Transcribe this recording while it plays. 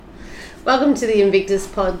Welcome to the Invictus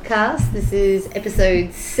podcast. This is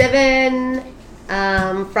episode 7,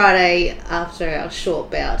 Friday after our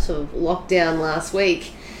short bout of lockdown last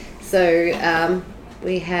week. So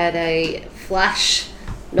we had a flash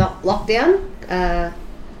lockdown.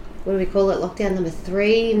 What do we call it? Lockdown number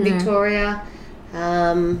 3 in Victoria.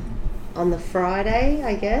 On the Friday,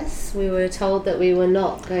 I guess, we were told that we were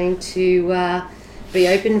not going to be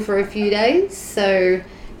open for a few days. So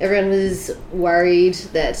everyone was worried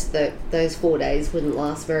that those 4 days wouldn't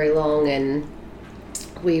last very long, and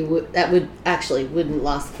wouldn't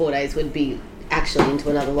last 4 days. Would be actually into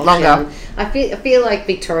another lockdown. Longer. I feel like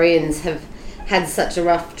Victorians have had such a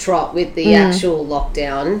rough trot with the actual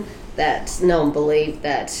lockdown that no one believed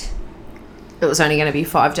that it was only going to be a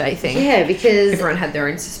 5-day thing. Yeah, because everyone had their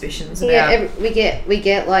own suspicions about. Yeah, we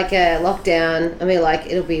get like a lockdown. I mean, like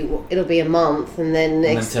it'll be a month, and then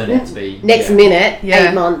next minute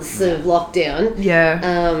 8 months of lockdown. Yeah.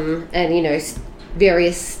 And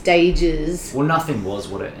various stages. Well, nothing was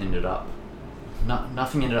what it ended up.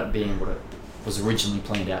 Nothing ended up being what it was originally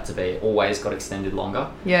planned out to be. It always got extended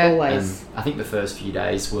longer. Yeah, always. And I think the first few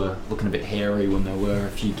days were looking a bit hairy when there were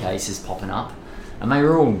a few cases popping up, and they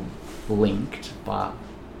were all linked, but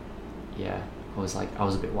yeah, I was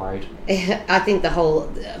a bit worried. I think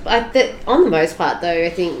on the most part though, I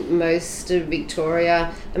think most of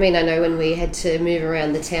Victoria, I mean, I know when we had to move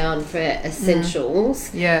around the town for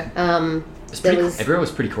essentials, everyone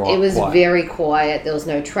was pretty quiet. It was very quiet. There was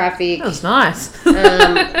no traffic. That was nice.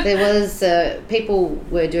 There was people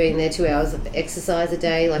were doing their 2 hours of exercise a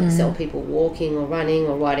day, like I saw people walking or running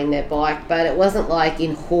or riding their bike, but it wasn't like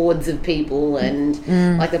in hordes of people, and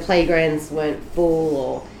like the playgrounds weren't full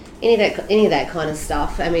or any of that kind of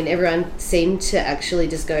stuff. I mean, everyone seemed to actually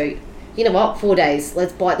just go, you know what, 4 days,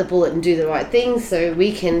 let's bite the bullet and do the right thing so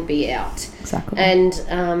we can be out. Exactly. And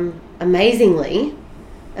amazingly,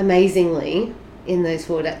 in those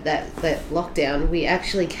 4 that lockdown, we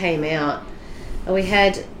actually came out. We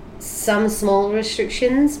had some small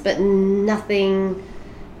restrictions, but nothing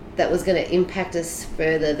that was going to impact us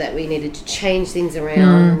further, that we needed to change things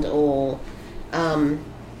around or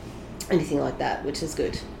anything like that, which is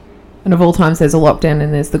good. And of all times, there's a lockdown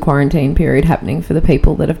and there's the quarantine period happening for the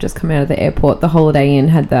people that have just come out of the airport. The Holiday Inn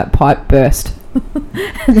had that pipe burst.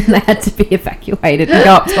 And then they had to be evacuated and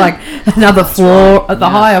go up to like another floor, at the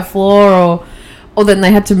higher floor, or then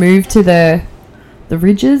they had to move to the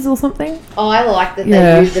ridges or something. Oh, I like that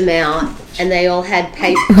they moved them out and they all had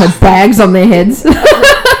paper bags on their heads.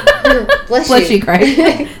 Bless you, Craig.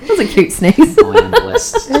 That was a cute sneeze. I am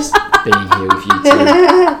blessed just being here with you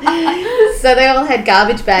too. So they all had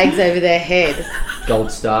garbage bags over their head. Gold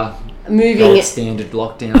star. Gold standard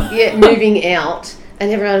lockdown. Yeah, moving out. And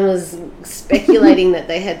everyone was speculating that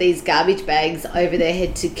they had these garbage bags over their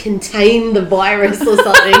head to contain the virus or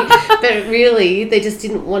something. But really, they just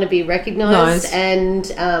didn't want to be recognised and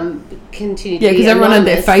continue to be because everyone had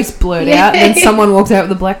their face blurred out, and then someone walked out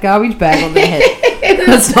with a black garbage bag on their head.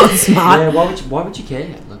 That's not smart. Yeah, why would you care?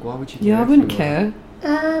 Like, why would you care? Yeah, I wouldn't care.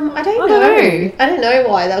 I don't know. I don't know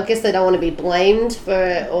why. I guess they don't want to be blamed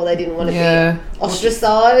for, or they didn't want to be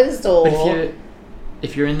ostracised, or... But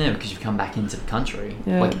if you're in there because you've come back into the country,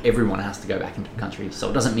 like everyone has to go back into the country, so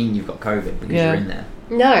it doesn't mean you've got COVID because you're in there.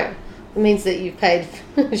 No, it means that you've paid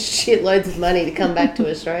shitloads of money to come back to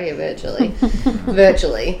Australia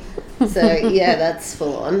virtually. So yeah, that's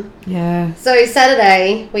full on. Yeah. So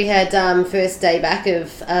Saturday we had first day back of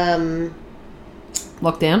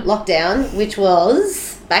lockdown, which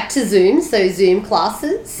was back to Zoom. So Zoom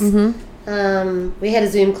classes. We had a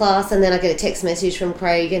Zoom class, and then I get a text message from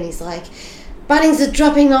Craig, and he's like, Bunnings are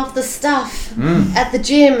dropping off the stuff at the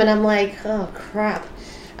gym, and I'm like, oh crap.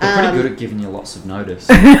 They're pretty good at giving you lots of notice.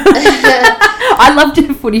 I loved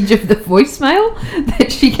the footage of the voicemail that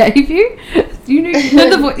she gave you. Do you know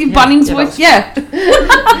the Bunnings voice? Yeah.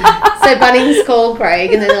 So Bunnings called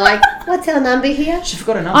Craig, and then they're like, what's our number here? She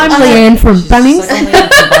forgot her number. I'm Leanne from Bunnings. Like, I'm Leanne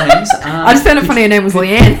from Bunnings. I just found it funny her name was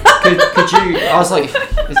Leanne. Could you... I was like,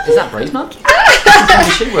 is that Bree's mum? Does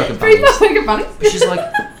she work at Bunnings? Bree's mum work at Bunnings? But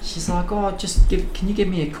she's like, oh, can you give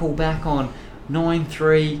me a call back on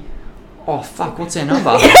 93... Oh fuck! What's her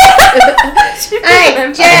number? Hey,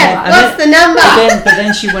 Jeff, what's the number? But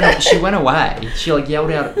then she went away. She like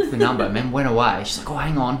yelled out the number and then went away. She's like, oh,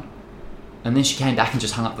 hang on. And then she came back and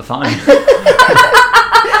just hung up the phone.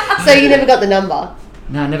 So you never got the number?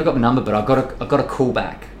 No, I never got the number, but I got a call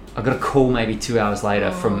back. I got a call maybe 2 hours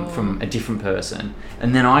later from a different person,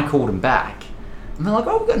 and then I called them back, and they're like,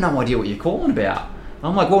 oh, we've got no idea what you're calling about.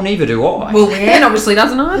 I'm like, well, neither do I. Well, Leanne obviously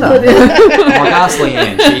doesn't either. I'm like, ask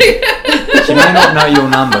Leanne. She may not know your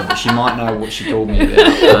number, but she might know what she called me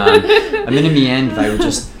about. And then in the end,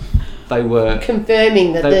 they were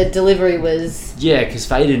confirming that the delivery was... Yeah, because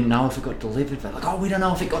they didn't know if it got delivered. They're like, we don't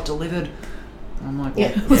know if it got delivered. And I'm like,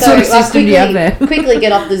 yeah. What sort of system do you have there? Quickly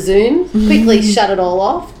get off the Zoom, quickly shut it all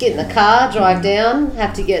off, get in the car, drive down,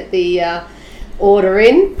 have to get the order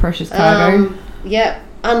in. Precious cargo.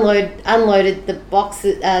 Unloaded the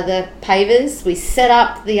boxes, the pavers. We set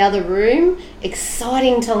up the other room.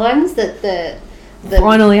 Exciting times that the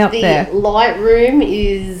finally up there. The light room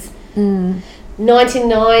is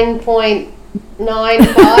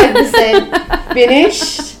 99.95%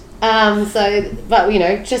 finished. But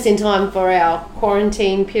just in time for our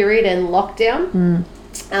quarantine period and lockdown.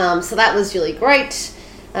 So that was really great.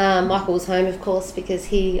 Michael was home, of course, because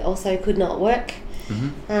he also could not work.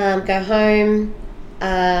 Go home,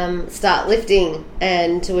 start lifting,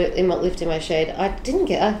 and lift in my shed.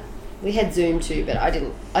 We had Zoom too, but I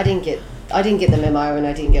didn't get the memo, and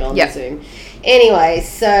I didn't get on the Zoom. Anyway,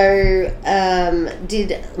 so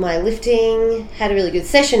did my lifting, had a really good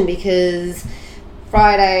session because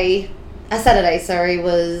Saturday,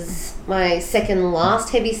 was my second last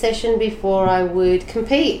heavy session before I would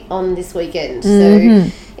compete on this weekend. So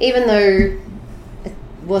even though I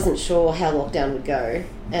wasn't sure how lockdown would go,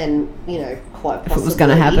 and quite possibly if it was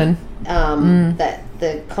going to happen, that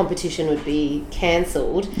the competition would be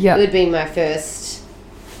cancelled, it would be my first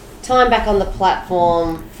time back on the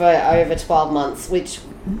platform for over 12 months, which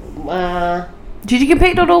did you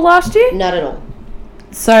compete at all last year? Not at all.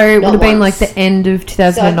 So it would have been like the end of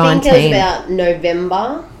 2019. So I think it was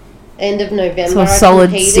about end of November. So a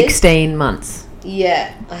solid 16 months.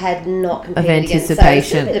 Yeah, I had not competed of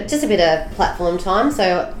anticipation. Again. So just a bit of platform time.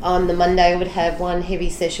 So on the Monday I would have one heavy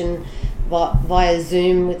session via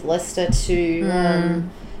Zoom with Lester to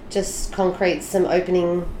just concrete some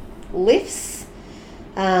opening lifts.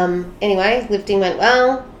 Anyway, lifting went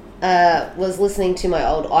well. Was listening to my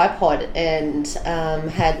old iPod and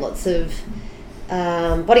had lots of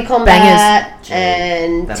body combat bangers.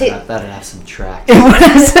 And that'd have some tracks. It would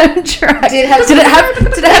have some tracks. Did it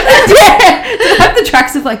have the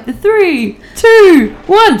tracks of like the 3, 2,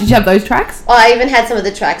 1? Did you have those tracks? I even had some of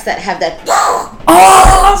the tracks that have that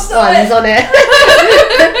ones on it.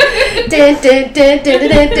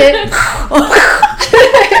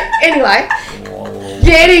 Anyway,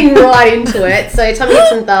 getting right into it. So tummy,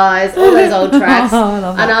 hips and thighs, all those old tracks. I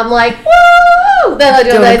love that. And I'm like, woo! They're like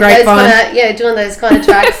doing those kind of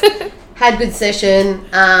tracks. Had good session.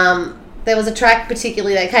 There was a track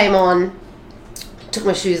particularly that came on. Took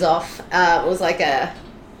my shoes off. It was like a.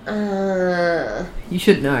 You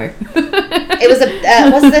should know. It was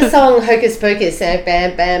what's the song Hocus Pocus?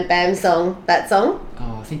 Bam Bam Bam song. That song.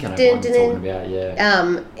 Oh, I think I know what you're talking about.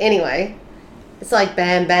 Yeah. Anyway. It's like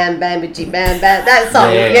bam, bam, bambagy, bam, bam. That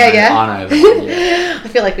song, yeah. I know that, yeah. I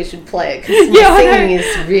feel like we should play it because my singing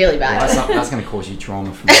is really bad. Well, that's going to cause you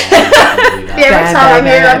trauma from that. Every time I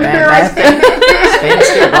hear it,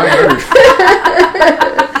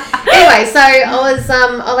 Anyway, so I was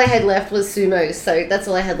all I had left was sumo, so that's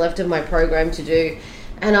all I had left of my program to do,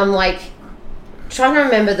 and I'm like trying to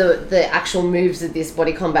remember the actual moves of this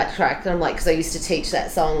body combat track. And I'm like, because I used to teach that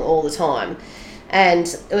song all the time. And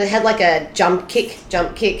it had like a jump kick.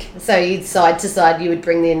 So you'd side to side, you would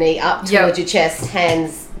bring the knee up towards your chest,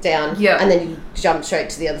 hands down, and then you jump straight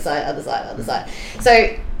to the other side.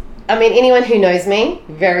 So, I mean, anyone who knows me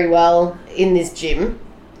very well in this gym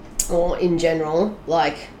or in general,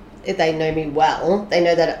 like, if they know me well, they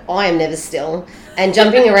know that I am never still. And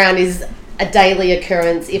jumping around is a daily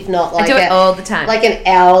occurrence, if not like I do it all the time. Like an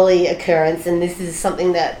hourly occurrence. And this is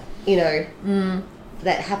something that,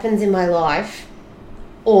 that happens in my life.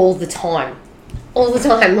 All the time.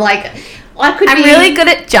 Like, I'm really good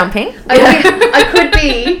at jumping. I could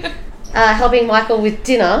be helping Michael with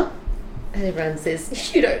dinner, and everyone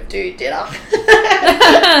says, you don't do dinner.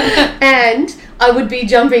 And I would be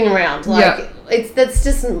jumping around. Like, that's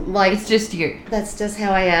just like... It's just you. That's just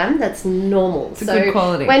how I am. That's normal. It's a good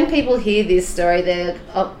quality. When people hear this story, they're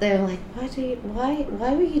like,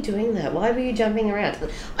 why were you doing that? Why were you jumping around?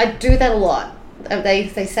 I do that a lot. They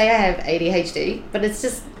say I have ADHD, but it's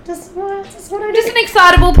just what I do. Just an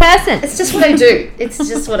excitable person. It's just what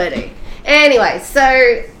I do. Anyway,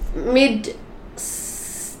 so mid-song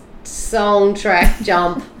track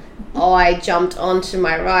jump, I jumped onto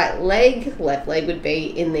my right leg. Left leg would be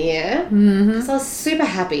in the air. So I was super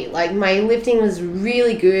happy. Like, my lifting was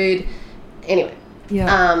really good. Anyway,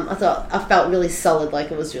 I felt really solid. Like,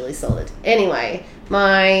 it was really solid. Anyway,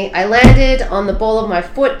 I landed on the ball of my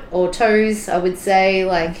foot or toes, I would say,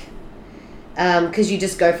 like, because you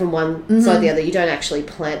just go from one side to the other. You don't actually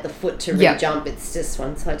plant the foot to re-jump. It's just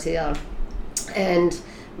one side to the other. And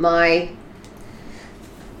my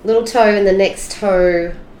little toe and the next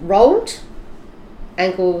toe rolled,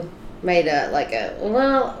 ankle made I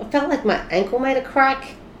felt like my ankle made a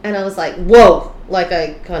crack, and I was like, whoa, like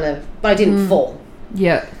I kind of, but I didn't fall.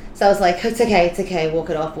 Yeah. So I was like, it's okay, walk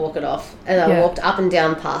it off. And I walked up and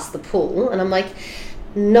down past the pool, and I'm like,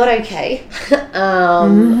 not okay.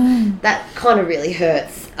 That kind of really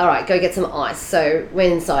hurts. All right, go get some ice. So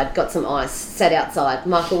went inside, got some ice, sat outside.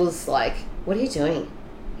 Michael's like, what are you doing?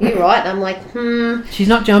 Are you right? And I'm like, She's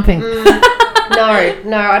not jumping. No,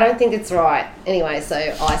 I don't think it's right. Anyway, so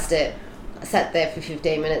iced it. I sat there for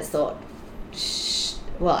 15 minutes, thought,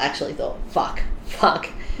 fuck.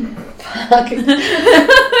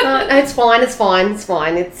 No, it's fine.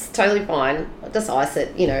 It's totally fine. Just ice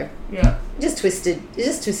it, Yeah. You just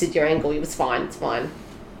twisted your ankle. It was fine. It's fine.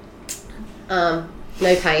 No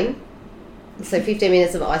pain. So 15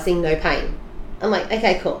 minutes of icing, no pain. I'm like,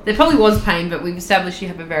 okay, cool. There probably was pain, but we've established you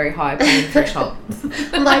have a very high pain threshold.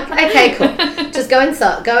 I'm like, okay, cool. Just go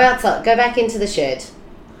inside, go outside, go back into the shed,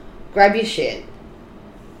 grab your shit,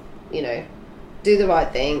 do the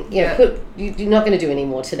right thing. You're not going to do any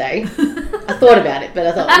more today. I thought about it, but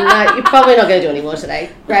I thought, no, you're probably not going to do any more today.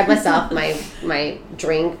 Grab my stuff, my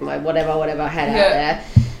drink, my whatever I had out there,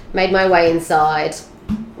 made my way inside,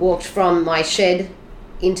 walked from my shed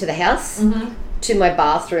into the house to my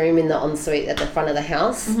bathroom in the ensuite at the front of the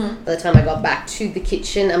house. By the time I got back to the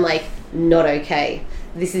kitchen, I'm like, not okay.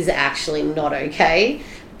 This is actually not okay.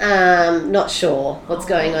 Not sure what's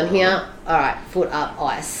going on here. All right, foot up,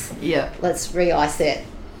 ice. Yeah. Let's re-ice it.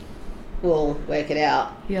 We'll work it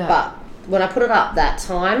out. Yeah. But when I put it up that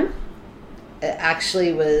time, it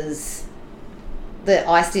actually was... The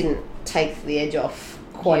ice didn't take the edge off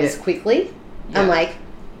quite as quickly. Yeah. I'm like,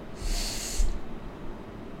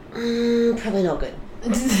 probably not good.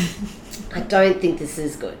 I don't think this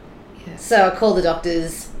is good. Yeah. So I called the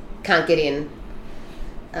doctors, can't get in.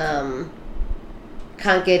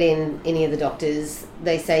 Can't get in any of the doctors.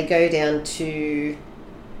 They say go down to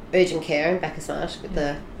urgent care in Bacchus Marsh with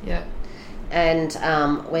and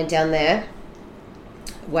went down there,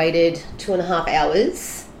 waited 2.5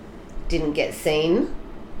 hours, didn't get seen.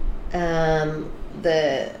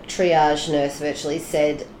 The triage nurse virtually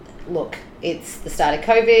said, look, it's the start of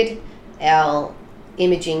COVID. Our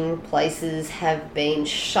imaging places have been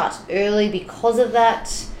shut early because of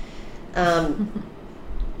that.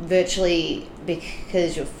 Virtually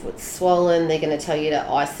because your foot's swollen, they're going to tell you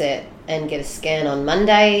to ice it and get a scan on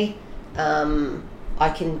Monday.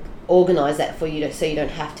 I can organise that for you so you don't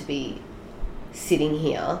have to be sitting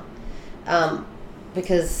here.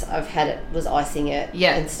 Because was icing it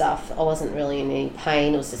and stuff. I wasn't really in any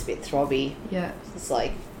pain. It was just a bit throbby. Yeah. It's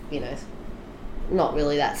like, not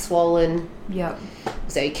really that swollen. Yeah. It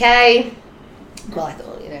was okay. Well, I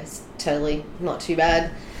thought, it's totally not too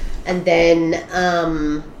bad. And then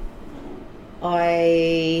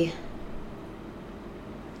I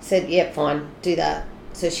said, yep, fine, do that.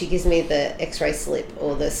 So she gives me the x-ray slip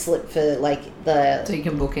or the slip for so you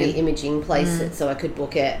can book the imaging place so I could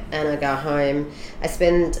book it, and I go home. I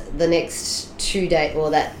spend the next 2 days,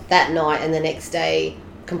 or that night and the next day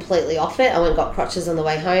completely off it. I went and got crutches on the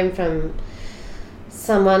way home from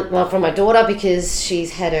from my daughter, because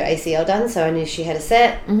she's had her ACL done, so I knew she had a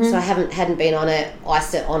set. So I hadn't been on it,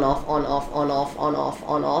 iced it on off.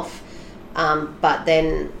 But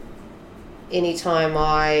then anytime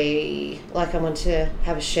I wanted to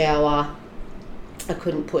have a shower, I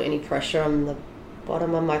couldn't put any pressure on the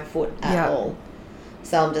bottom of my foot at all.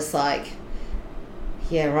 So I'm just like,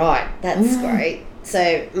 yeah, right, that's great.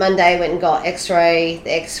 So Monday went and got x-ray.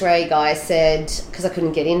 The x-ray guy said, because I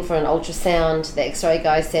couldn't get in for an ultrasound, the x-ray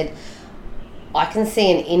guy said, I can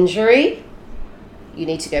see an injury. You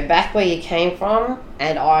need to go back where you came from,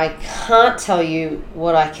 and I can't tell you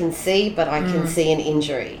what I can see, but I can see an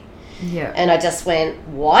injury. Yeah. And I just went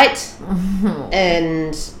white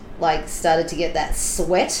and started to get that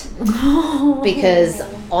sweat because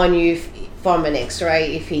I knew from an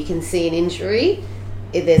x-ray, if he can see an injury,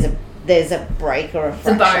 there's a break or a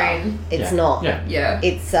fracture. It's a bone. It's not. Yeah.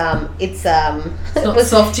 It's not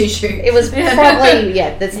soft tissue. It was probably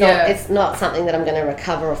That's not. It's not something that I'm going to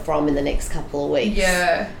recover from in the next couple of weeks.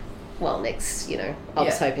 Yeah. Well, next, I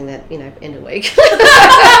was hoping that end of week.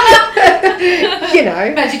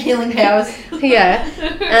 Magic healing powers. Yeah.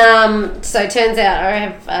 So it turns out I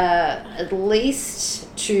have at least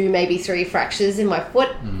 2, maybe 3 fractures in my foot.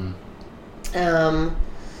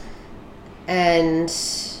 And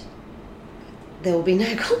there will be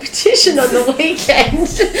no competition on the weekend.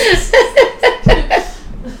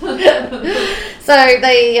 So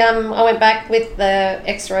I went back with the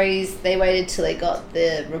x-rays. They waited till they got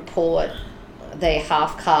the report. they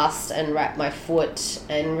half cast and wrapped my foot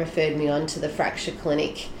and referred me on to the fracture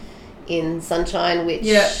clinic in Sunshine, which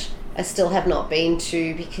I still have not been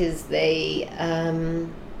to because they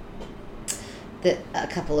a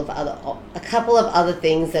couple of other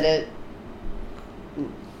things that are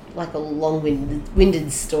like a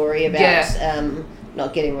long-winded story about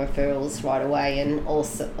not getting referrals right away and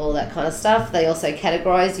also all that kind of stuff. They also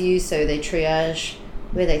categorise you, so they triage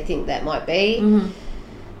where they think that might be.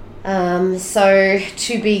 So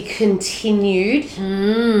to be continued.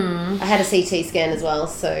 I had a CT scan as well,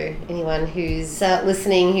 so anyone who's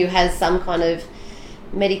listening who has some kind of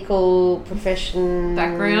medical profession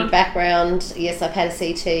background, yes, I've had a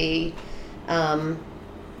CT.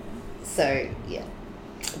 So yeah,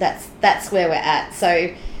 that's where we're at.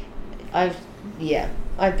 So I've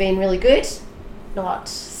been really good, not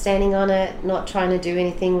standing on it, not trying to do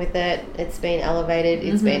anything with it. It's been elevated,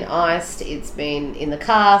 it's been iced, it's been in the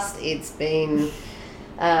cast, it's been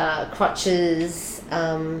crutches.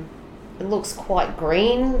 It looks quite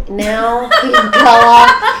green now in colour.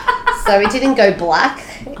 So it didn't go black,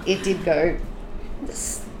 it did go,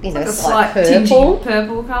 slight purple.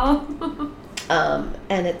 Purple colour.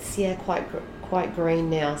 And it's quite green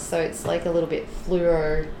now. So it's like a little bit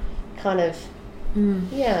fluoro kind of.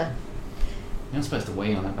 Yeah. You're not supposed to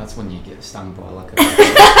wee on it. That's when you get stung by like a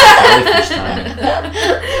jellyfish tongue.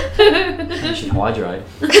 You should hydrate.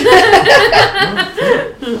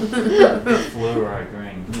 Fluoro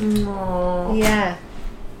green. Yeah.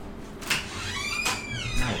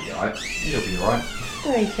 That'll be alright. You'll be alright.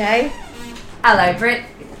 Okay. Hello, Britt.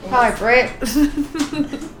 Hi, Brett.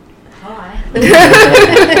 Hi.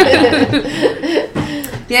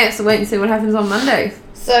 Yeah, so wait and see what happens on Monday.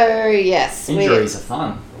 So yes, Injuries are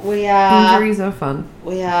fun. We are. Injuries are fun.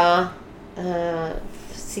 We are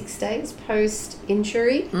 6 days post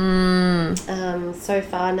injury. So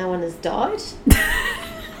far, no one has died.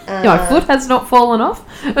 My foot has not fallen off.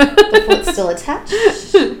 The foot's still attached.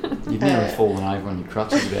 You've never fallen over on your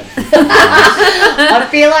crutches about. I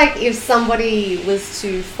feel like if somebody was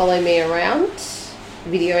to follow me around,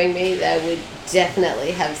 videoing me, they would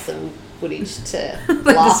definitely have some footage to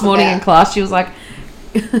Like laugh this morning about. in class, she was like,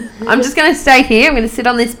 I'm just going to stay here. I'm going to sit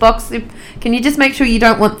on this box. Can you just make sure you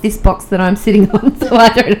don't want this box that I'm sitting on so I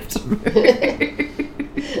don't have to move?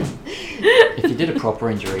 If you did a proper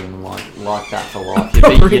injury and like that for life,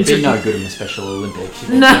 you'd be no good in the Special Olympics.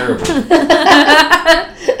 You'd be terrible.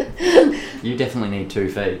 You definitely need 2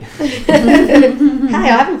 feet. Hey, I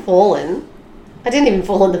haven't fallen. I didn't even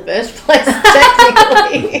fall in the first place,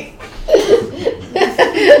 technically.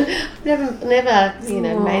 never,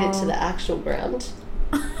 made it to the actual ground.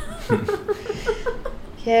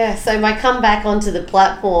 Yeah, so my comeback onto the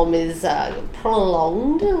platform is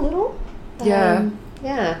prolonged a little. Yeah.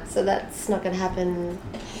 Yeah, so that's not going to happen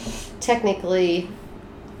technically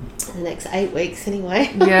in the next 8 weeks anyway.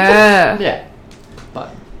 Yeah. Yeah,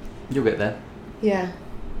 but you'll get there. Yeah.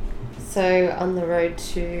 So on the road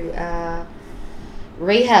to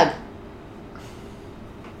rehab.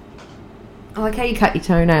 I like how you cut your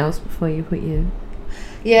toenails before you put your...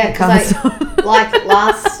 Yeah, because that's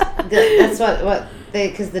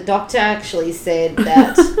because the doctor actually said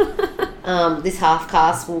that this half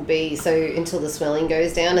cast will be so until the swelling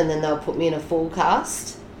goes down, and then they'll put me in a full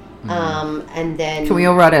cast, and then Can we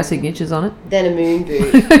all write our signatures on it? then a moon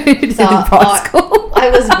boot. So I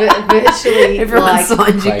was virtually everyone like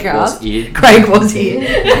signed your Craig was cast. here. Craig was here. you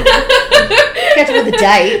have to put the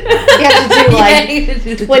date. You have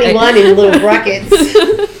to do 21 in little brackets.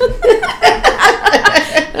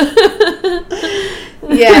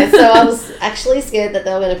 Yeah, so I was actually scared that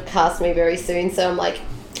they were going to cast me very soon, so I'm like,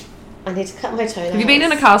 I need to cut my toenails. Have you been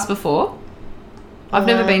in a cast before? I've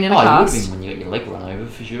never been in a You would have cast. been when you got your leg run over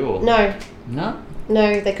for sure. No,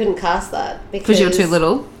 they couldn't cast that. Because you were too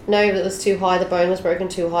little? No, it was too high. The bone was broken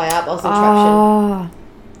too high up. I was in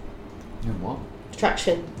You know what?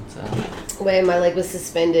 traction. What's that? Where my leg was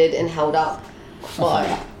suspended and held up.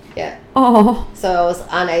 Yeah. Oh. So I was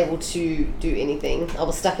unable to do anything. I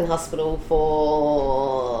was stuck in hospital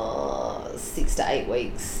for 6 to 8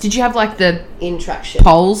 weeks Did you have like the in traction.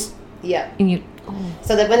 poles Yeah. in your...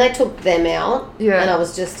 So that when they took them out, Yeah. and I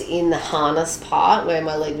was just in the harness part where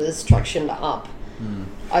my leg was tractioned up,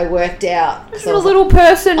 I worked out. You're a little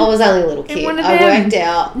person. I was only a little kid. one of I them. worked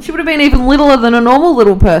out. She would have been even littler than a normal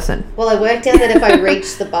little person. Well, I worked out that if I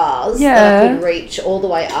reached the bars, that I could reach all the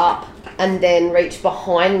way up and then reach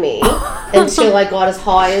behind me until I got as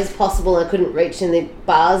high as possible. I couldn't reach in the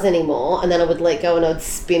bars anymore, and then I would let go and I would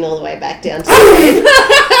spin all the way back down to the bed.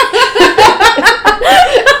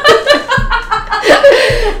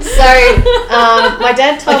 So My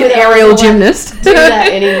dad told Like me an that I aerial wasn't allowed gymnast. to do that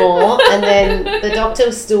anymore, and then the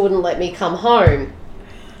doctor still wouldn't let me come home.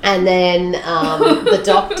 And then the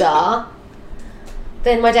doctor,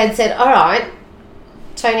 then my dad said, all right,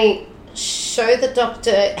 Toni, show the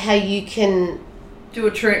doctor how you can Do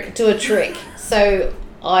a trick. do a trick. So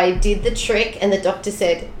I did the trick, and the doctor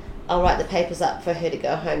said, I'll write the papers up for her to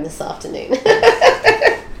go home this afternoon.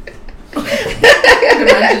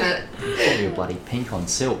 Imagine it. Probably a bloody pink on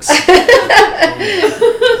silks.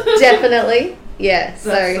 Definitely. Yeah. That's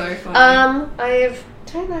so funny.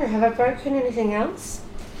 Don't know, have I broken anything else?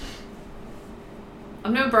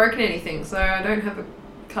 I've never broken anything, so I don't have a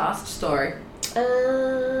cast story.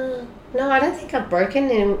 No, I don't think I've broken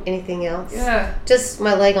anything else. Yeah. Just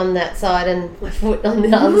my leg on that side and my foot on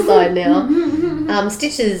the other side now.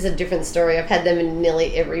 Stitches is a different story. I've had them in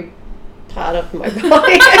nearly every part of my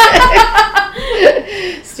body.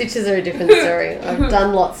 Stitches are a different story. I've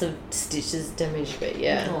done lots of stitches damage, but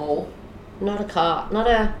yeah. Oh. Not a cast. Not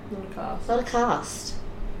a cast.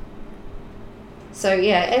 So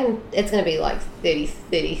yeah, and it's going to be like 30,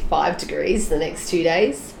 35 degrees the next 2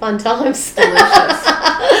 days. Fun times. Yep.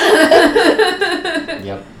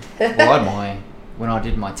 Well, when I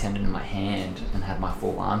did my tendon in my hand and had my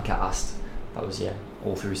full arm cast, that was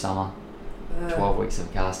all through summer. 12 weeks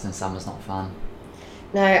of cast and summer's not fun.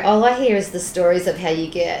 No, all I hear is the stories of how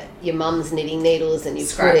you get your mum's knitting needles and you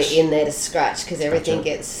Scratch. put it in there to scratch because everything it.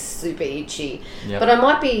 gets super itchy. Yep. But I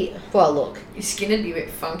might be, well, look, Your skin would be a bit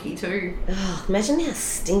funky too. imagine how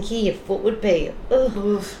stinky your foot would be.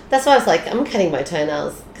 Ugh. That's why I was like, I'm cutting my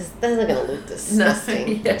toenails because those are going to look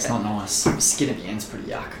disgusting. Yeah. It's not nice. The skin at the end's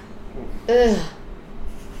pretty yuck. Ugh.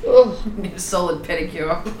 Ugh. Need a solid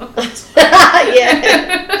pedicure.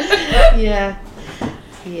 Yeah.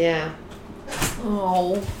 Yeah.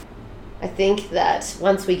 Oh. I think that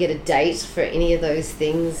once we get a date for any of those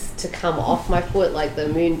things to come off my foot, like the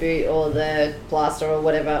moon boot or the plaster or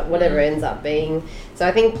whatever ends up being. So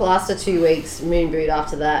I think plaster 2 weeks, moon boot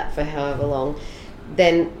after that for however long.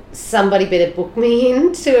 Then somebody better book me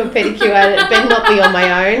in to a pedicure. And it better not be on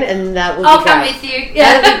my own, and that would I'll be great. come with you.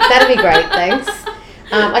 Yeah. That'd be great, thanks.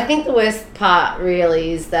 I think the worst part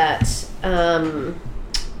really is that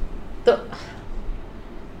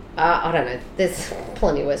I don't know. There's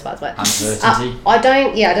plenty of worse parts, but Uncertainty. I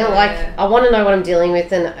don't Yeah. like. I want to know what I'm dealing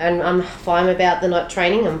with, and I'm fine about the not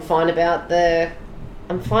training. I'm fine about I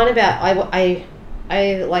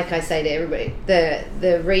like I say to everybody,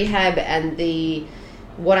 the rehab and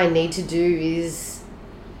what I need to do is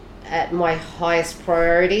at my highest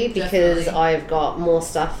priority because Definitely. I've got more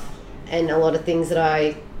stuff and a lot of things that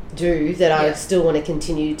I do that I still want to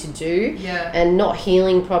continue to do. Yeah. And not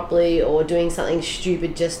healing properly or doing something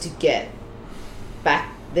stupid just to get back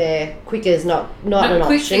there quicker is not an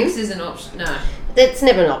Quick option. fix is an option. No. That's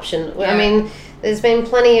never an option. Yeah. I mean, there's been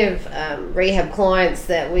plenty of rehab clients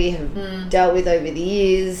that we have dealt with over the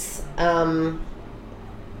years to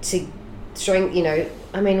strength,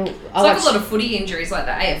 I mean, It's like a lot of footy injuries, like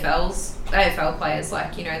the AFL players,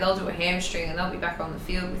 like, they'll do a hamstring and they'll be back on the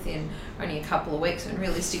field within only a couple of weeks, and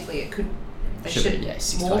realistically they should be,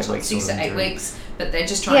 6 to more 8 weeks. 6 sort to of 8 injury. weeks, but they're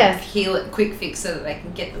just trying to heal it, quick fix, so that they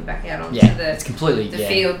can get them back out onto It's completely the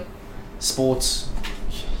field. Sports,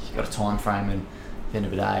 you've got a time frame, and at the end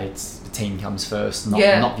of the day, it's the team comes first,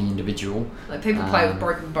 not the individual. Like people play with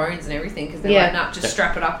broken bones and everything because they're like, nah, just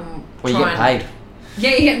strap it up and Well, you get paid.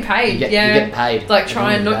 Yeah, you're getting paid. You get paid. Like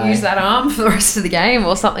try and not use that arm for the rest of the game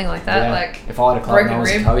or something like that. Yeah. Like if I had a club and I was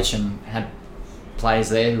rib. a coach and had players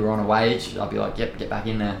there who were on a wage, I'd be like, yep, get back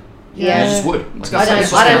in there. Yeah. I just would. It's Like, got- I it's don't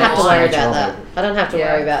just have to the worry nature about of that. it. I don't have to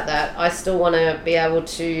worry about that. I still want to be able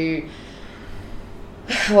to,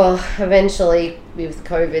 well, eventually with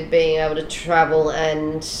COVID, being able to travel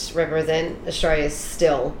and represent Australia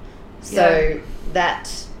still. So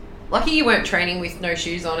that, lucky you weren't training with no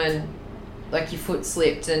shoes on and like your foot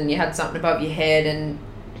slipped and you had something above your head and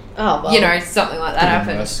oh well, something like that Could have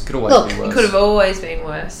been happened. worse. Could always Look, be it worse. It could have always been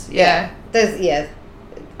worse. Yeah.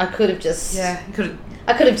 I could have just, You could have.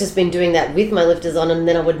 I could have just been doing that with my lifters on, and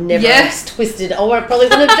then I would never Yeah. have twisted, or I probably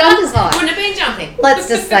wouldn't have jumped as high. Wouldn't have been jumping. Let's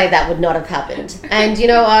just say that would not have happened. And you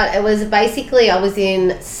know what? It was basically, I was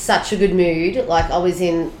in such a good mood. Like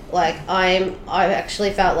I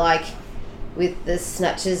actually felt like with the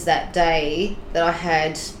snatches that day that I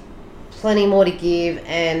had plenty more to give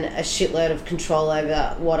and a shitload of control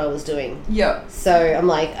over what I was doing. Yeah. So I'm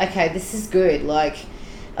like, okay, this is good. Like,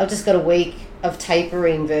 I've just got a week of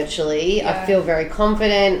tapering virtually. Yeah. I feel very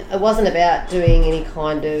confident. It wasn't about doing any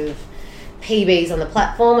kind of PBs on the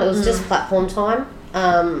platform. It was just platform time,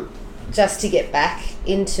 just to get back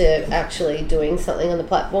into actually doing something on the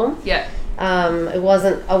platform. Yeah. I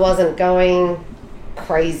wasn't going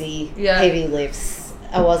crazy Yeah. heavy lifts.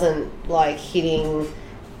 I wasn't like hitting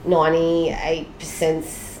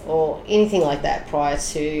 98% or anything like that prior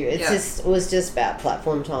to. It was just about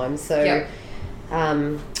platform time. So,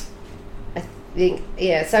 I think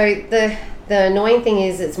So the annoying thing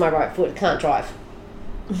is it's my right foot. Can't drive.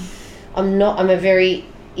 I'm a very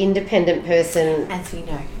independent person. As we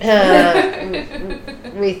know.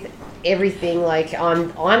 With everything, like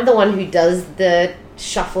I'm the one who does the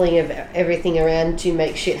shuffling of everything around to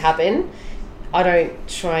make shit happen. I don't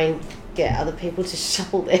try and get other people to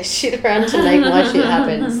shuffle their shit around to make my shit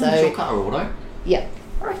happen. Is your So car auto? yeah.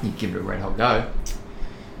 I reckon you give it a red hot go.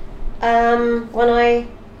 When I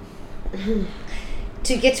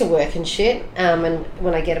to get to work and shit, and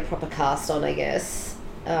when I get a proper cast on, I guess,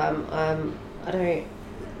 I don't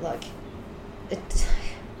like it.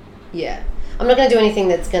 Yeah, I'm not going to do anything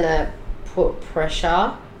that's going to put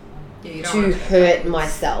pressure to hurt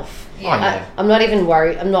myself. Yeah. I'm not even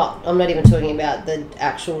worried. I'm not even talking about the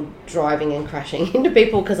actual driving and crashing into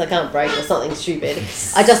people because I can't brake or something stupid.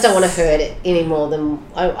 I just don't want to hurt it any more than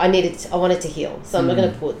I needed. I want it to heal, so I'm not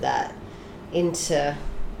going to put that into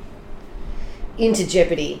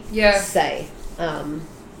jeopardy. Yeah. Say.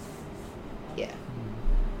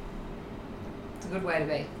 It's a good way to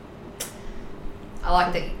be. I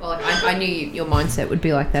like that. Well, I knew your mindset would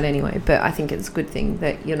be like that anyway, but I think it's a good thing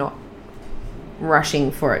that you're not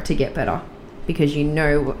rushing for it to get better because you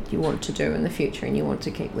know what you want to do in the future and you want to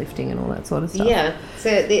keep lifting and all that sort of stuff. Yeah. So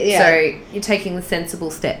you're taking the sensible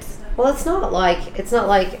steps. Well, it's not like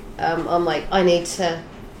I'm like I need to.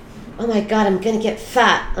 Oh my god, I'm gonna get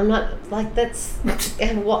fat. I'm not like that's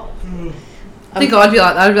what. I think I'd be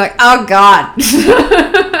like that. I'd be like, oh god.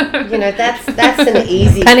 You know, that's an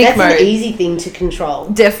easy Panic mode. An easy thing to control.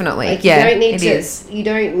 Definitely, Like, yeah. You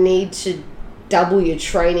don't need to double your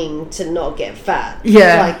training to not get fat.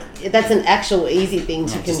 Yeah. Like that's an actual easy thing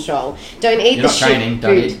to control. Don't eat You're the not training. shit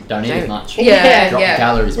Don't food. eat as much. Yeah, Drop the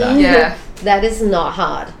calories back. Yeah. That is not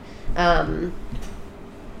hard.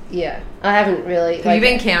 Yeah, I haven't really. Have you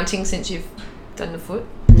been counting since you've done the foot?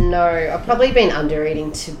 No, I've probably been under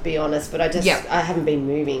eating to be honest, but I haven't been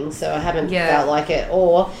moving, so I haven't felt like it.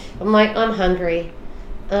 Or I'm like, I'm hungry,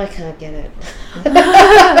 I can't get it.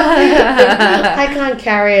 I can't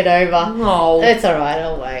carry it over. Oh, It's all right.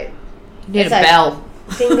 I'll wait. you need a bell.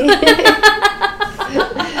 Ding, ding.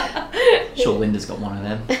 Sure, Linda's got one of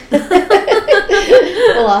them.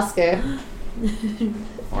 We'll ask her.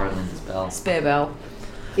 Or Linda's bell. Spare bell.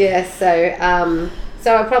 Yeah. So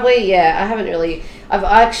I probably I haven't really. I've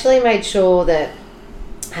actually made sure that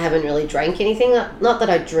I haven't really drank anything. Not that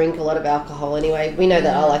I drink a lot of alcohol anyway. We know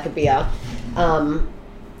that I like a beer.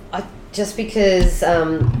 Just because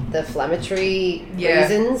the inflammatory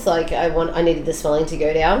reasons, like I needed the swelling to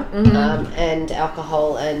go down, and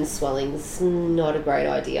alcohol and swelling's not a great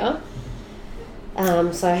idea.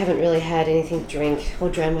 So I haven't really had anything to drink or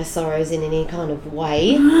drown my sorrows in any kind of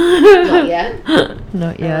way. Not yet.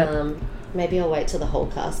 Not yet. Maybe I'll wait till the whole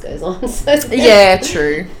cast goes on. So Yeah,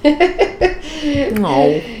 true.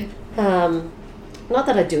 No. Not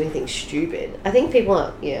that I do anything stupid. I think people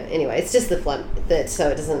are, anyway, it's just the that so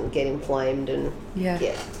it doesn't get inflamed and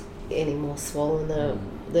get any more swollen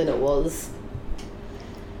than it was.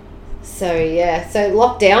 So, so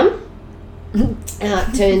lockdown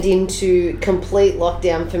turned into complete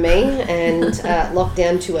lockdown for me and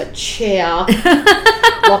lockdown to a chair,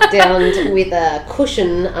 lockdown with a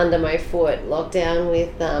cushion under my foot, lockdown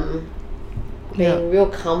with being real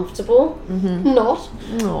comfortable, not.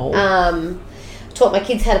 Oh. Taught my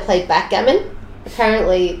kids how to play backgammon.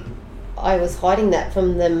 Apparently, I was hiding that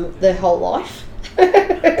from them their whole life.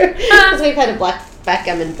 Because we've had a black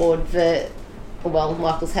backgammon board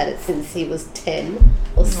Michael's had it since he was 10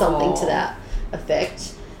 or something to that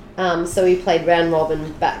effect. So we played round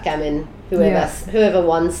robin backgammon. Whoever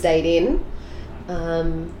won stayed in.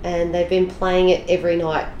 And they've been playing it every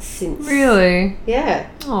night since. Really? Yeah.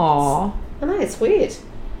 Aww. I know, it's weird.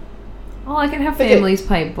 Oh, I can have families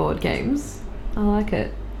play board games. I like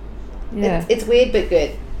it. Yeah. It's weird but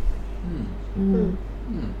good.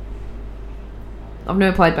 I've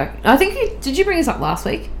never played I think did you bring us up last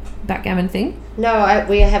week? Backgammon thing? No,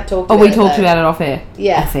 we have talked about it. Oh, we talked about it off air.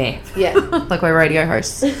 Yeah. Off air. Yeah. Like we're radio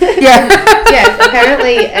hosts. Yeah.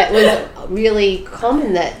 Apparently it was really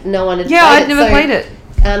common that no one had played it. I'd never played it.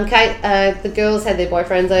 Kate, the girls had their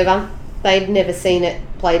boyfriends over. They'd never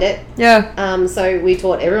played it. Yeah. So we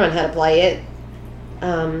taught everyone how to play it.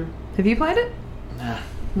 Have you played it?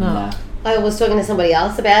 No. I was talking to somebody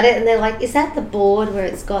else about it and they're like, is that the board where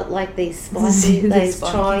it's got like these spiky, those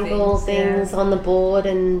spiky triangle things on the board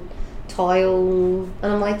and tile,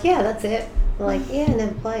 and I'm like, yeah, that's it. I'm like, yeah,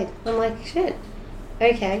 never played. I'm like, shit,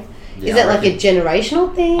 okay. Yeah, Is that like a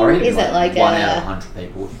generational thing? I reckon Is that like one a... out of 100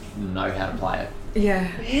 people know how to play it. Yeah.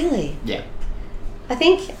 Really? Yeah. I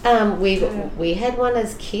think we had one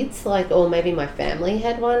as kids, like, or maybe my family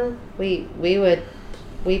had one. We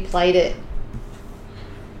played it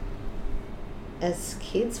as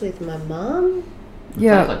kids with my mum.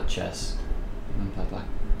 Yeah. I played chess.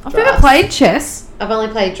 I've never played chess. I've only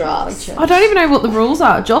played drafts. I don't even know what the rules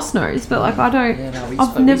are. Joss knows, but like I don't. Yeah, no, we I've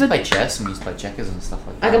used never. to play chess and we used to play checkers and stuff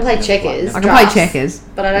like that. I can play Never checkers. played I can play checkers,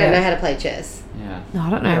 but I don't Yeah. know how to play chess. Yeah. No, I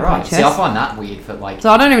don't know Yeah, how to right. play chess. See, I find that weird for like. So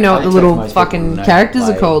I don't even know what the little most people fucking know characters how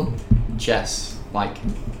to are called. play Chess, like. I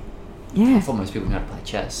Yeah. thought most people know how to play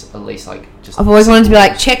chess. At least like just. I've always wanted to be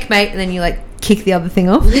like checkmate, and then you like kick the other thing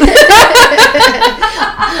off.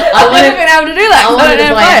 I've never been able to do that. I wanted to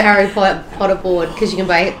play a it. Harry Potter board because you can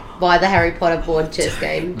buy the Harry Potter board chess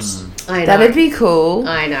games. I know. That'd be cool.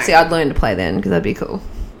 I know. See, I'd learn to play then because that'd be cool.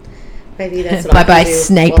 Maybe that's what I Bye-bye, can do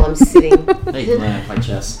Snape. while I'm sitting. Hey, you can learn how to play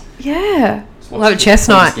chess. Yeah. Just We'll have a watch chess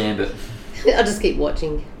Queen's night. Gambit. I'll just keep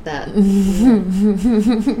watching that.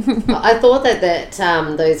 I thought that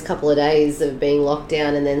those couple of days of being locked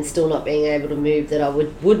down and then still not being able to move, that I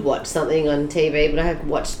would watch something on TV, but I have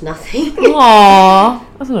watched nothing. Aww.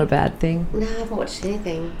 That's not a bad thing. No, I haven't watched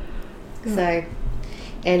anything. So,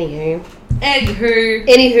 anywho.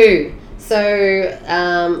 So,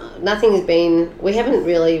 nothing has been... We haven't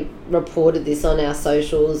really reported this on our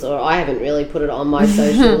socials, or I haven't really put it on my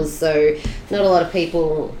socials, so not a lot of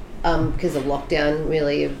people... because of lockdown,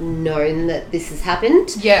 really have known that this has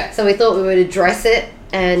happened. Yeah. So we thought we would address it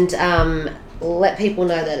and let people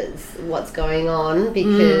know that it's what's going on,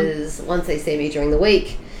 because once they see me during the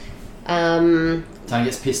week, Toni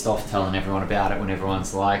gets pissed off telling everyone about it when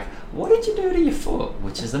everyone's like, "What did you do to your foot?"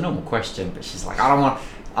 Which is a normal question, but she's like, "I don't want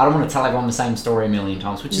to tell everyone the same story a million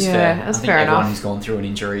times," which is fair. That's I think fair everyone enough. who's gone through an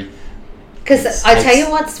injury. because I tell you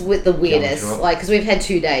what's with the weirdest, through it. like, because we've had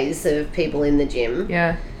 2 days of people in the gym.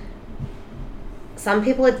 Yeah. Some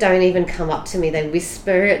people that don't even come up to me, they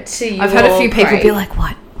whisper it to you. I've had a few people Craig. be like,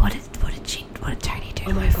 what did Toni do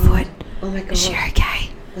to my foot? Oh my god. Is she okay?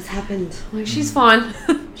 What's happened? I'm like, she's fine.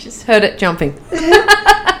 She's heard it jumping.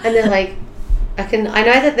 And they're like, I know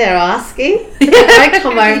that they're asking. They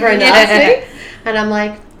come over and ask me, and I'm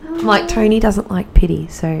like, I'm like, Toni doesn't like pity,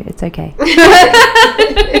 so it's okay.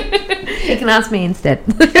 You can ask me instead.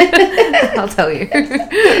 I'll tell you.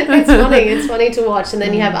 It's funny to watch. And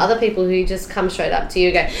then you have other people who just come straight up to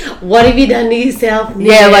you and go, what have you done to yourself now?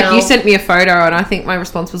 Yeah, like you sent me a photo and I think my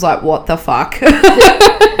response was like, what the fuck?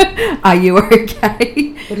 Are you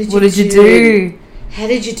okay? What did you do? How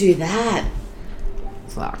did you do that?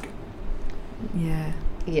 It's like, yeah.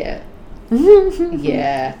 Yeah.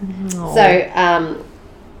 Yeah. Aw. So,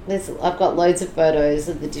 I've got loads of photos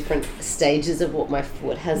of the different stages of what my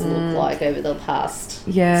foot has looked like over the past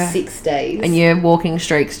 6 days. And your walking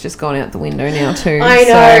streak's just gone out the window now too. I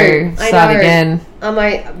know. So start again.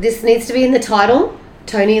 This needs to be in the title.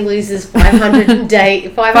 Toni loses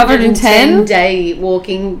 510 day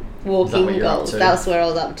walking what you're up goals. to? That's where I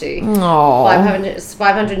was up to. Oh.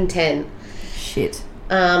 510. Shit.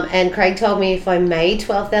 And Craig told me if I made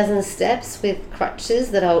 12,000 steps with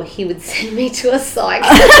crutches that he would send me to a psych.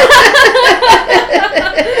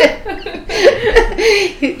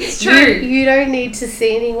 It's true. You don't need to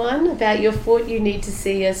see anyone about your foot. You need to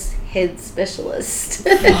see a head specialist.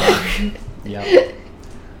 Yeah.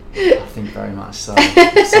 I think very much so.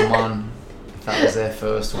 If that was their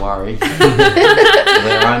first worry,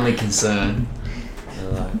 their only concern.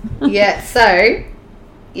 Yeah, so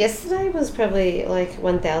yesterday was probably like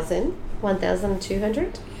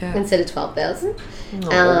 1,200 instead of 12,000.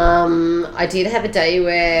 I did have a day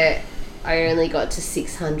where I only got to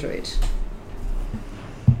 600.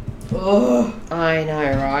 Oh, I know,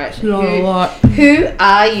 right? not a lot. Who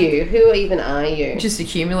are you? Who even are you? Just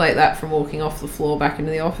accumulate that from walking off the floor back into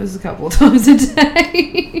the office a couple of times a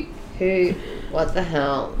day. What the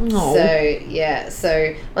hell? No.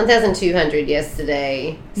 So 1,200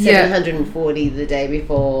 yesterday, 740 the day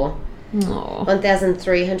before,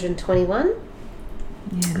 1,321,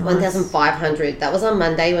 1,500. That was on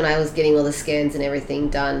Monday when I was getting all the scans and everything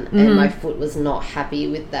done, and my foot was not happy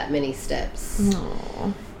with that many steps.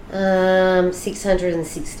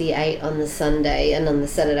 668 on the Sunday, and on the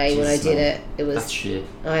Saturday when I did it, it was... That's shit.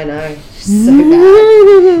 I know, so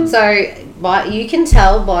bad. So you can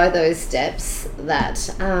tell by those steps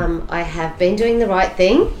that I have been doing the right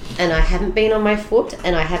thing, and I haven't been on my foot,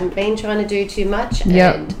 and I haven't been trying to do too much,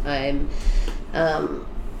 and I'm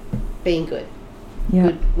being good.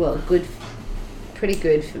 Yeah. Good, pretty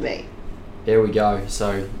good for me. there we go.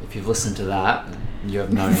 So if you've listened to that, you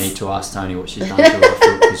have no need to ask Toni what she's done to her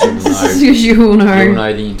foot, because you'll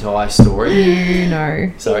know the entire story. You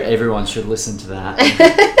know. So everyone should listen to that.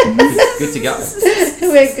 Good to go.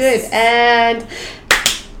 We're good. And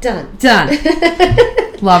done.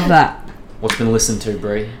 Love that. What's been listened to,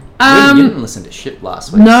 Brie? You didn't listen to shit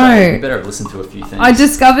last week. No. So you better have listened to a few things. I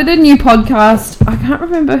discovered a new podcast. I can't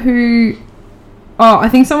remember who. Oh, I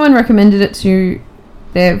think someone recommended it to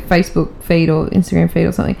their Facebook feed or Instagram feed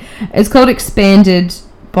or something. It's called Expanded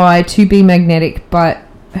by To Be Magnetic, but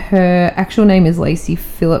her actual name is Lacey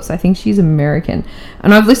Phillips. I think she's American.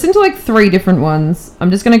 And I've listened to like 3 different ones.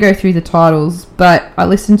 I'm just going to go through the titles, but I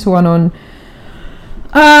listened to one on...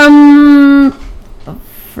 I've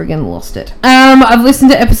friggin' lost it. I've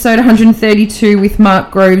listened to episode 132 with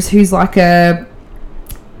Mark Groves, who's like a...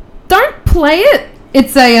 Don't play it.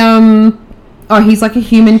 It's a... he's like a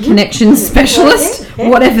human connection specialist,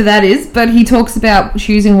 whatever that is. But he talks about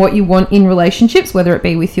choosing what you want in relationships, whether it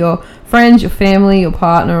be with your friends, your family, your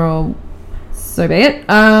partner, or so be it.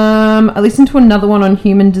 I listened to another one on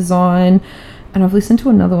human design, and I've listened to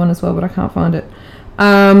another one as well, but I can't find it.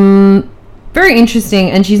 Very interesting,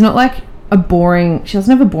 and she's not like she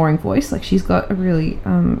doesn't have a boring voice. Like, she's got a really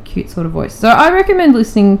cute sort of voice. So I recommend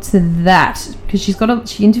listening to that, because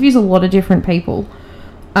she interviews a lot of different people.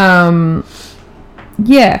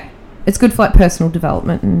 Yeah, it's good for like personal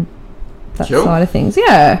development and that side of things.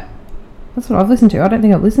 Yeah, that's what I've listened to. I don't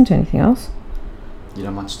think I've listened to anything else. You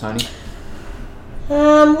know much, Toni?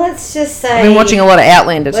 Let's just say I've been watching a lot of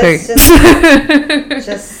Outlander too.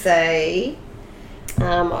 Just say,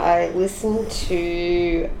 I listened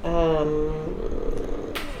to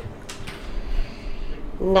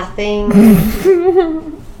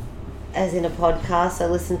nothing. As in a podcast, I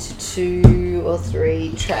listened to 2 or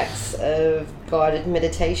 3 tracks of guided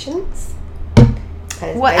meditations.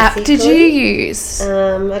 What app did you use?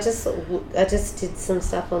 I just did some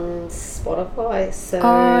stuff on Spotify. So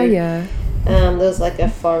yeah. There was like a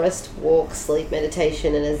forest walk, sleep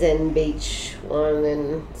meditation, and a Zen beach one,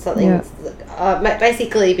 and something. Yeah.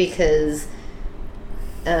 Basically, because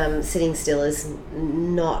sitting still is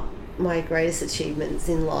not my greatest achievements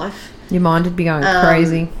in life. Your mind would be going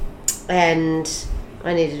crazy. And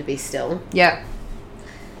I needed to be still. Yeah.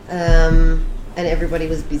 And everybody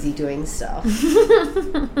was busy doing stuff.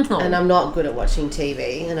 And I'm not good at watching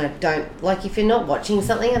TV. And I don't... Like, if you're not watching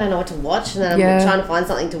something, I don't know what to watch. And then I'm trying to find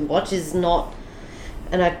something to watch is not...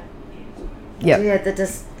 And I... Yeah,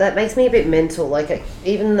 that makes me a bit mental. Like,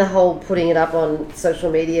 even the whole putting it up on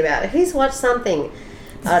social media about who's watched something.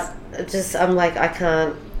 I'm like, I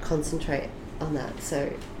can't concentrate on that.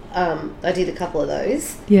 So... I did a couple of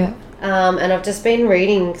those. Yeah. And I've just been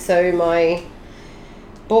reading. So my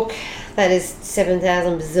book that is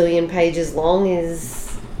 7,000 bazillion pages long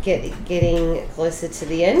is getting closer to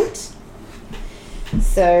the end.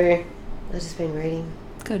 So I've just been reading.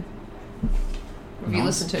 Good. What have you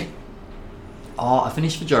listened to? I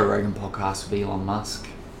finished the Joe Rogan podcast with Elon Musk.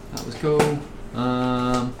 That was cool.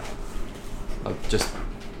 Just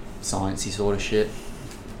sciencey sort of shit.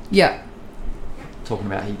 Yeah. Talking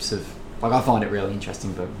about heaps of... Like, I find it really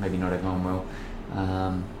interesting, but maybe not everyone will.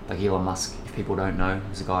 Like, Elon Musk, if people don't know,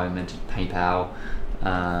 is a guy who invented PayPal,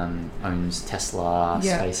 owns Tesla,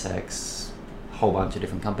 SpaceX, a whole bunch of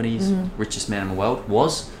different companies. Richest man in the world.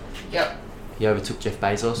 Yep. He overtook Jeff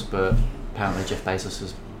Bezos, but apparently Jeff Bezos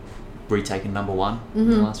has retaken number 1 in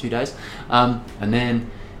the last few days. And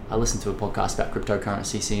then I listened to a podcast about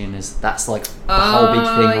cryptocurrency, seeing as that's like the whole big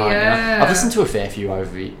thing right now. I've listened to a fair few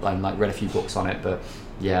and like read a few books on it, but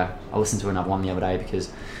yeah, I listened to another one the other day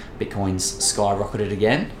because Bitcoin's skyrocketed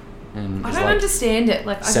again. And I don't understand it.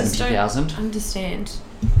 Like, I just 70,000. don't understand.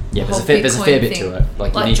 Yeah, there's a fair bit to it.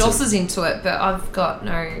 Like Joss is into it, but I've got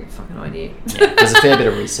no fucking idea. Yeah, there's a fair bit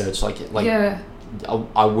of research.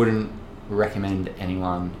 I wouldn't recommend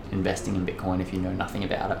anyone investing in Bitcoin if you know nothing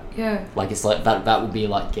about it. Yeah. Like, it's like that would be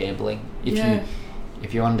like gambling.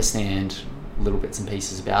 If you understand little bits and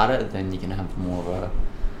pieces about it, then you can have more of a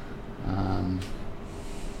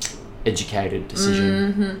educated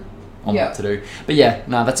decision on what to do. But yeah,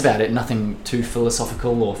 no, that's about it. Nothing too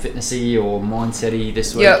philosophical or fitnessy or mindset-y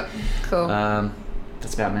this week. Yep. Cool.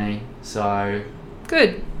 That's about me. So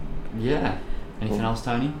good. Yeah. Anything else,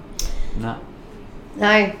 Toni? No.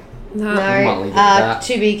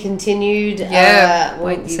 To be continued. We'll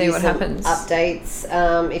wait and see what happens. Updates.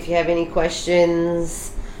 If you have any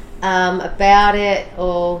questions about it,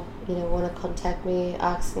 or want to contact me,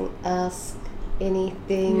 ask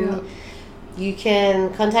anything, you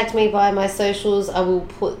can contact me by my socials. I will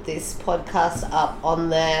put this podcast up on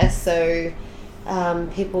there so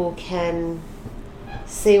people can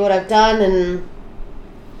see what I've done and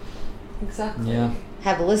Exactly. Yeah.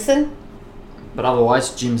 have a listen. But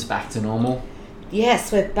otherwise, gym's back to normal.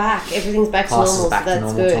 Yes, we're back. Everything's back to Classes normal, back so to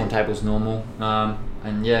that's normal. good. Timetable's normal.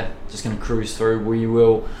 And yeah, just going to cruise through. We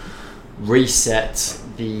will reset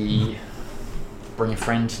the bring a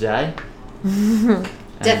friend today.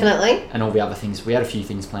 Definitely. And all the other things. We had a few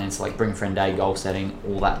things planned, so like bring a friend day, goal setting,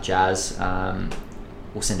 all that jazz.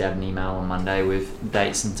 We'll send out an email on Monday with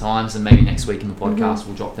dates and times, and maybe next week in the podcast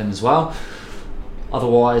we'll drop them as well.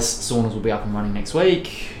 Otherwise, saunas will be up and running next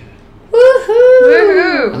week. Woohoo!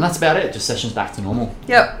 Woohoo! And that's about it. Just sessions back to normal.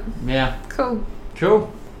 Yep. Yeah. Cool.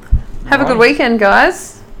 Cool. Have a good Alrighty. weekend,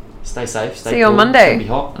 guys. Stay safe. Stay See you on cool. Monday. It's gonna be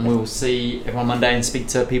hot, and we will see everyone Monday and speak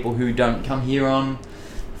to people who don't come here on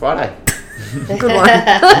Friday. Good one.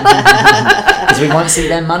 Because we won't see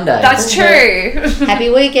them Monday. That's true. Happy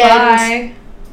weekend. Bye.